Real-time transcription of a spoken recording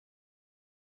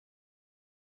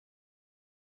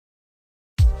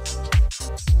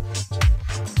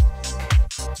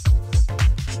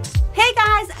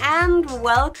and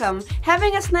welcome.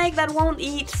 Having a snake that won't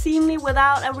eat seemingly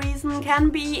without a reason can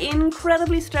be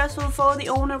incredibly stressful for the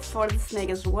owner, for the snake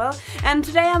as well. And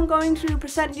today I'm going to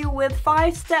present you with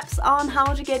 5 steps on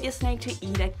how to get your snake to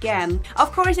eat again.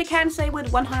 Of course, I can't say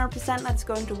with 100% that's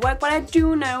going to work, but I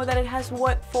do know that it has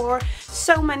worked for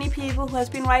so many people who has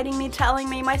been writing me telling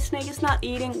me my snake is not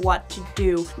eating, what to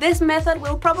do. This method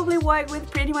will probably work with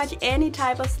pretty much any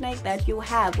type of snake that you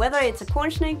have, whether it's a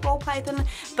corn snake, ball python,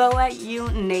 boa, you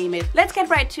name it. Let's get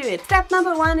right to it. Step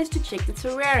number 1 is to check the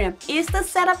terrarium. Is the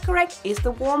setup correct? Is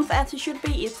the warmth as it should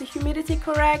be? Is the humidity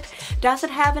correct? Does it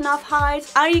have enough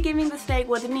hides? Are you giving the snake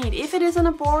what it needs? If it is an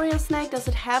arboreal snake, does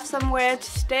it have somewhere to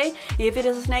stay? If it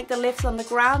is a snake that lives on the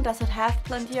ground, does it have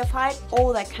plenty of hide?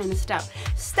 All that kind of stuff.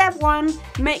 Step 1,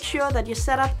 make sure that your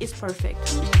setup is perfect.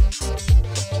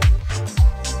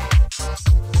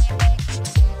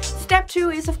 Step 2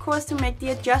 is of course to make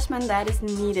the adjustment that is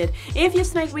needed. If your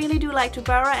snake really do like to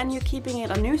burrow and you're keeping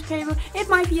it on newspaper, it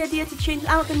might be idea to change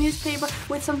out the newspaper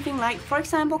with something like, for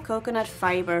example, coconut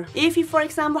fiber. If you, for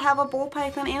example, have a ball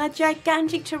python in a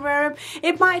gigantic terrarium,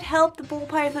 it might help the ball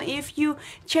python if you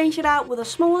change it out with a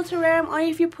smaller terrarium, or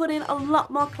if you put in a lot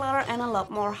more clutter and a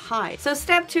lot more hide. So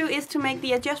step 2 is to make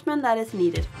the adjustment that is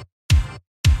needed.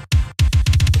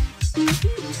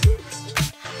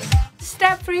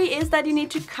 Step 3 is that you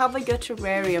need to cover your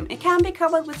terrarium. It can be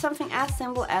covered with something as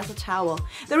simple as a towel.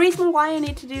 The reason why you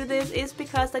need to do this is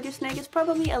because that your snake is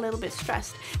probably a little bit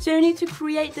stressed. So you need to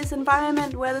create this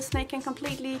environment where the snake can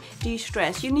completely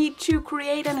de-stress. You need to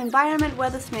create an environment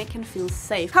where the snake can feel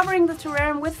safe. Covering the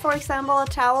terrarium with, for example, a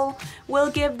towel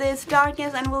will give this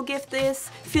darkness and will give this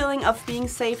feeling of being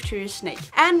safe to your snake.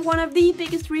 And one of the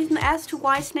biggest reasons as to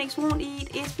why snakes won't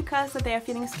eat is because that they are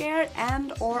feeling scared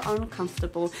and or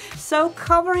uncomfortable. So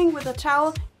covering with a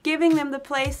towel, giving them the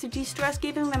place to de-stress,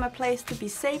 giving them a place to be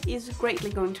safe is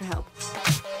greatly going to help.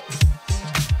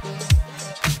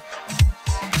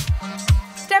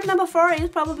 Step number 4 is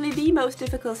probably the most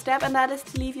difficult step, and that is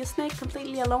to leave your snake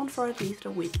completely alone for at least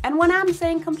a week. And when I'm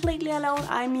saying completely alone,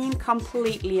 I mean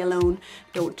completely alone.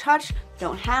 Don't touch,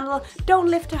 don't handle, don't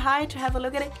lift a hide to have a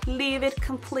look at it, leave it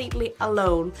completely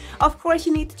alone. Of course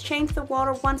you need to change the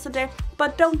water once a day,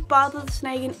 but don't bother the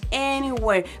snake in any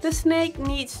way. The snake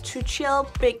needs to chill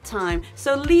big time,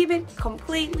 so leave it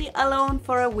completely alone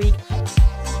for a week.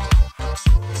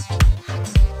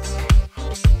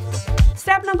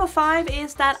 Step number 5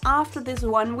 is that after this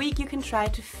 1 week you can try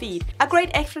to feed. A great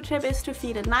extra tip is to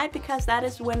feed at night, because that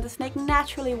is when the snake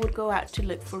naturally would go out to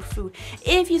look for food.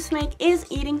 If your snake is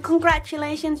eating,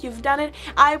 congratulations, you've done it.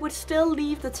 I would still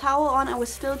leave the towel on. I would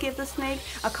still give the snake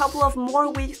a couple of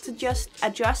more weeks to just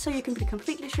adjust, so you can be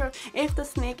completely sure. If the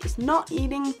snake is not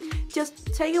eating,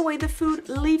 just take away the food,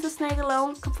 leave the snake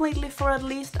alone completely for at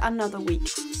least another week.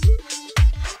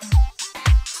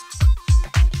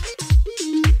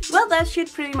 Well, that should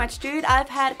pretty much do it. I've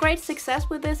had great success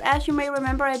with this. As you may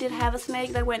remember, I did have a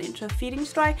snake that went into a feeding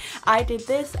strike. I did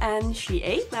this and she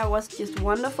ate. That was just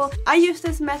wonderful. I use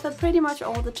this method pretty much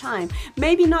all the time.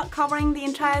 Maybe not covering the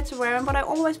entire terrarium, but I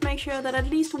always make sure that at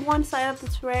least one side of the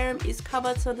terrarium is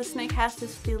covered, so the snake has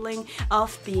this feeling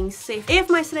of being safe. If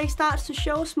my snake starts to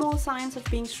show small signs of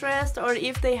being stressed, or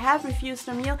if they have refused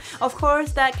a meal, of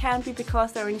course that can be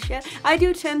because they're in shed. I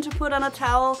do tend to put on a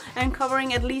towel and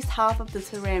covering at least half of the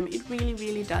terrarium. It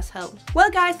really does help. Well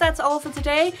guys, that's all for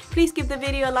today. Please give the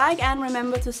video a like and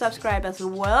remember to subscribe as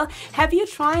well. Have you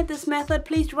tried this method?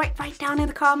 Please write down in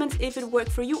the comments if it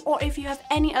worked for you, or if you have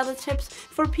any other tips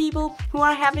for people who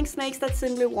are having snakes that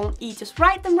simply won't eat. Just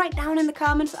write them right down in the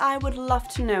comments. I would love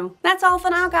to know. That's all for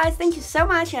now guys. Thank you so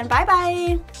much and bye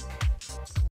bye.